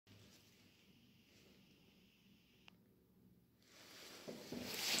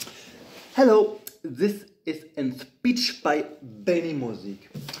Hello, this is a speech by Benimusik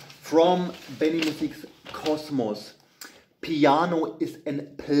from Benimusik's Cosmos. Piano is a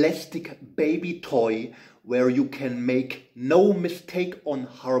plastic baby toy where you can make no mistake on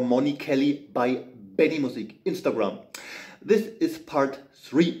harmonically by Benimusik Instagram. This is part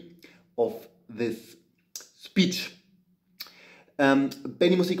 3 of this speech.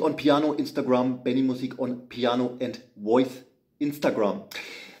 Benimusik on piano Instagram, Benimusik on piano and voice Instagram.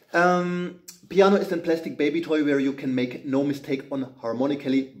 Piano is a plastic baby toy where you can make no mistake on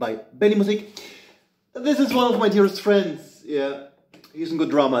harmonically by Benimusik. This is one of my dearest friends. Yeah, he's a good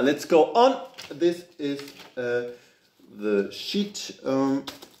drummer. Let's go on. This is the sheet for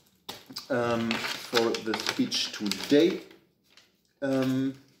the speech today.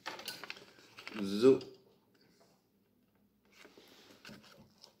 So.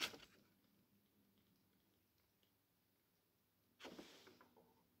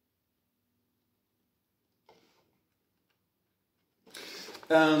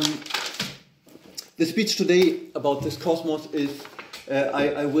 The speech today about this Cosmos is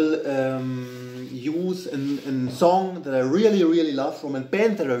I will use a song that I really love from a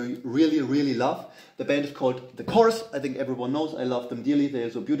band that I really love. The band is called TheCorrs. I think everyone knows. I love them dearly. They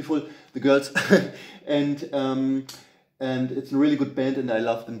are so beautiful, the girls, and it's a really good band, and I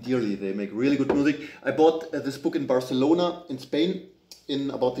love them dearly. They make really good music. I bought this book in Barcelona, in Spain, in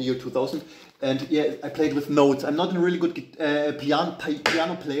about the year 2000, and yeah, I played with notes. I'm not a really good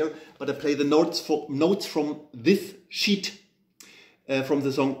piano player, but I play the notes from this sheet from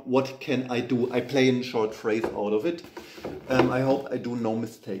the song What Can I Do? I play a short phrase out of it. I hope I do no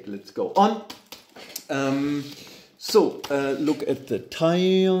mistake. Let's go on. Look at the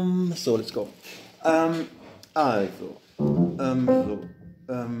time. So let's go.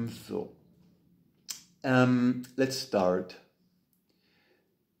 Let's start.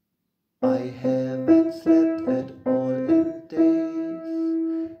 I haven't slept at all in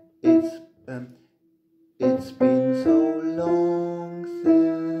days. It's been so long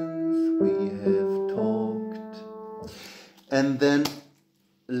since we have talked. And then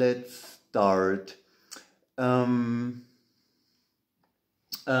let's start. There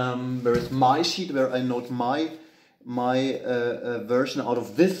is my sheet where I note my version out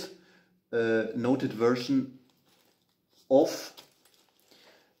of this noted version of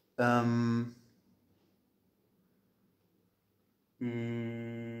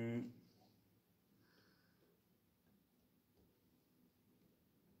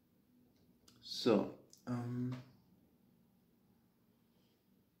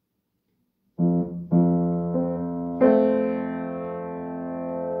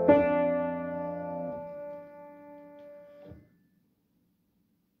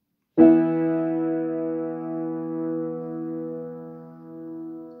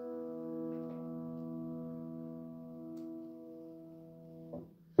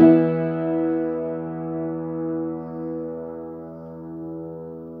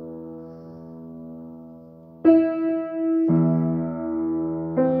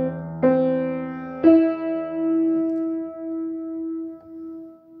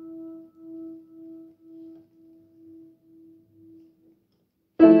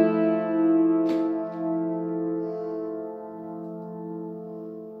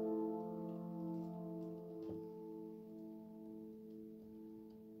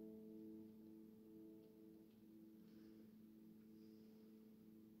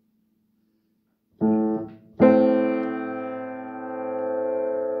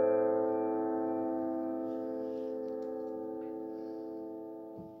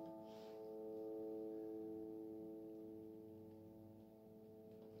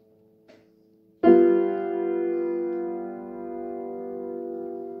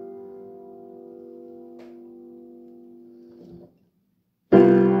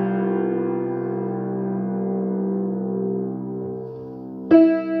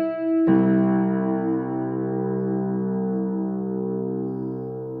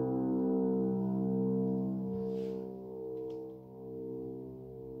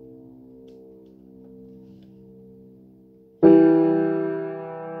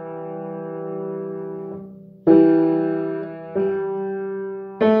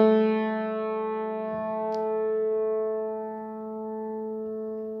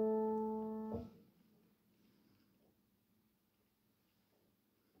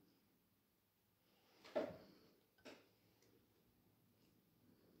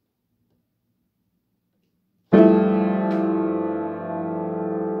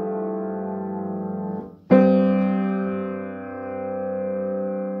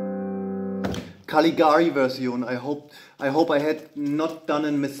Caligari version. I hope I had not done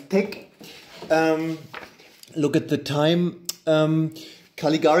a mistake. look at the time.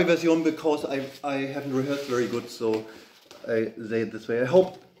 Caligari version, because I haven't rehearsed very good, so I say it this way. I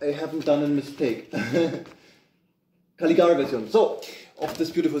hope I haven't done a mistake. Caligari version. So, of this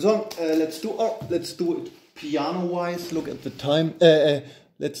beautiful song, let's do it piano-wise. Look at the time.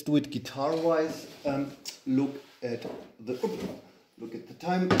 Let's do it guitar-wise. Look at the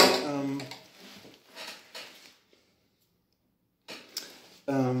time.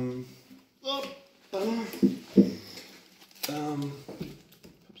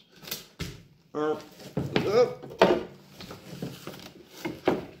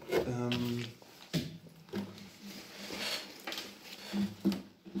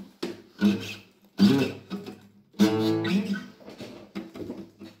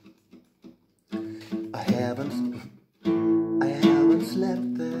 I haven't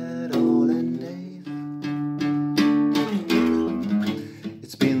slept at all in days.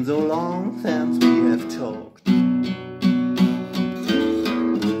 It's been so long since we have talked, and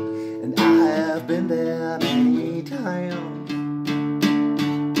I have been there many times.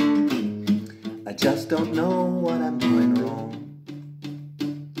 I just don't know what I'm doing wrong.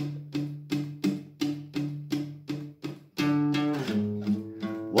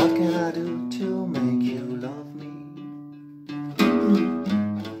 What can I do to make you love me?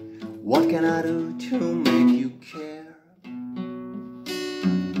 What can I do to make you care?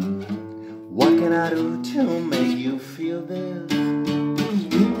 What can I do to make you feel this?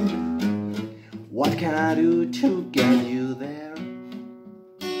 What can I do to get you there?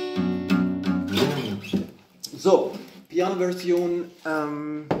 So, Piano Version,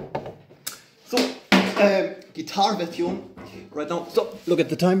 Guitar Version right now. So, look at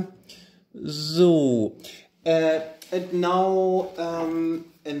the time. So, and now,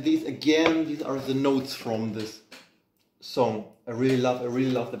 and these are the notes from this song. I really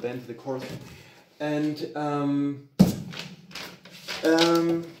love the band, TheCorrs. And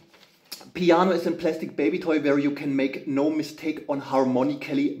Piano is a plastic baby toy where you can make no mistake on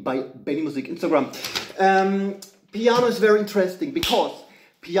harmonically by Benimusik Instagram. Piano is very interesting because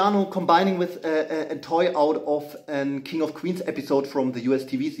piano combining with a toy out of a KingofQueens episode from the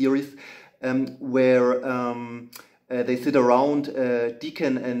USTVSeries, where they sit around,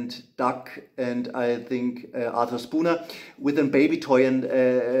 Deacon and Duck and I think Arthur Spooner with a baby toy, and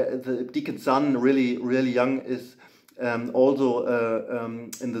the Deacon's son, really young, is also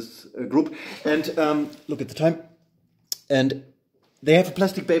in this group. And look at the time. And they have a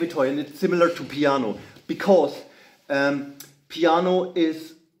plastic baby toy, and it's similar to piano because piano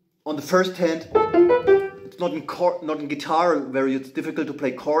is, on the first hand, it's not in guitar where it's difficult to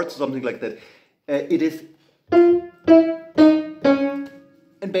play chords or something like that. It is,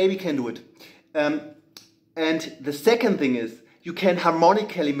 and baby can do it. And the second thing is, you can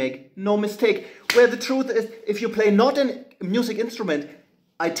harmonically make no mistake. Where the truth is, if you play not a music instrument,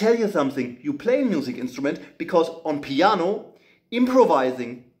 I tell you something, you play a music instrument, because on piano,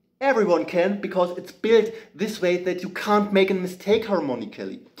 improvising, everyone can, because it's built this way that you can't make a mistake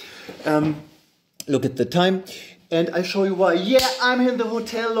harmonically. Look at the time, and I show you why. Yeah, I'm in the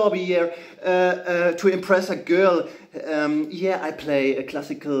hotel lobby here to impress a girl. Yeah, I play a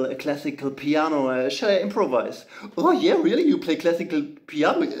classical piano. Shall I improvise? Oh yeah, really? You play classical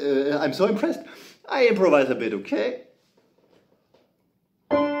piano? I'm so impressed. I improvise a bit, okay?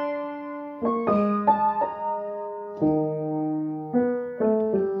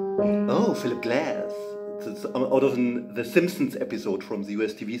 Oh, PhilipGlass. It's out of TheSimpsons episode from the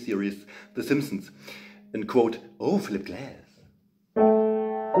USTVSeries TheSimpsons. And quote, oh, PhilipGlass.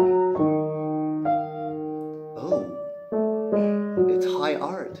 Oh, it's high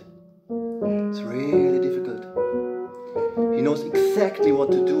art. It's really difficult. He knows exactly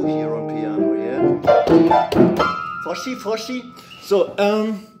what to do here on piano, yeah? Foschi. So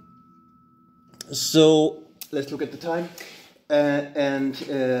let's look at the time.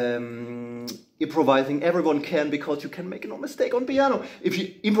 Improvising, everyone can, because you can make no mistake on piano, if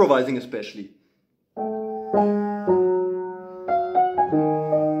you improvising especially.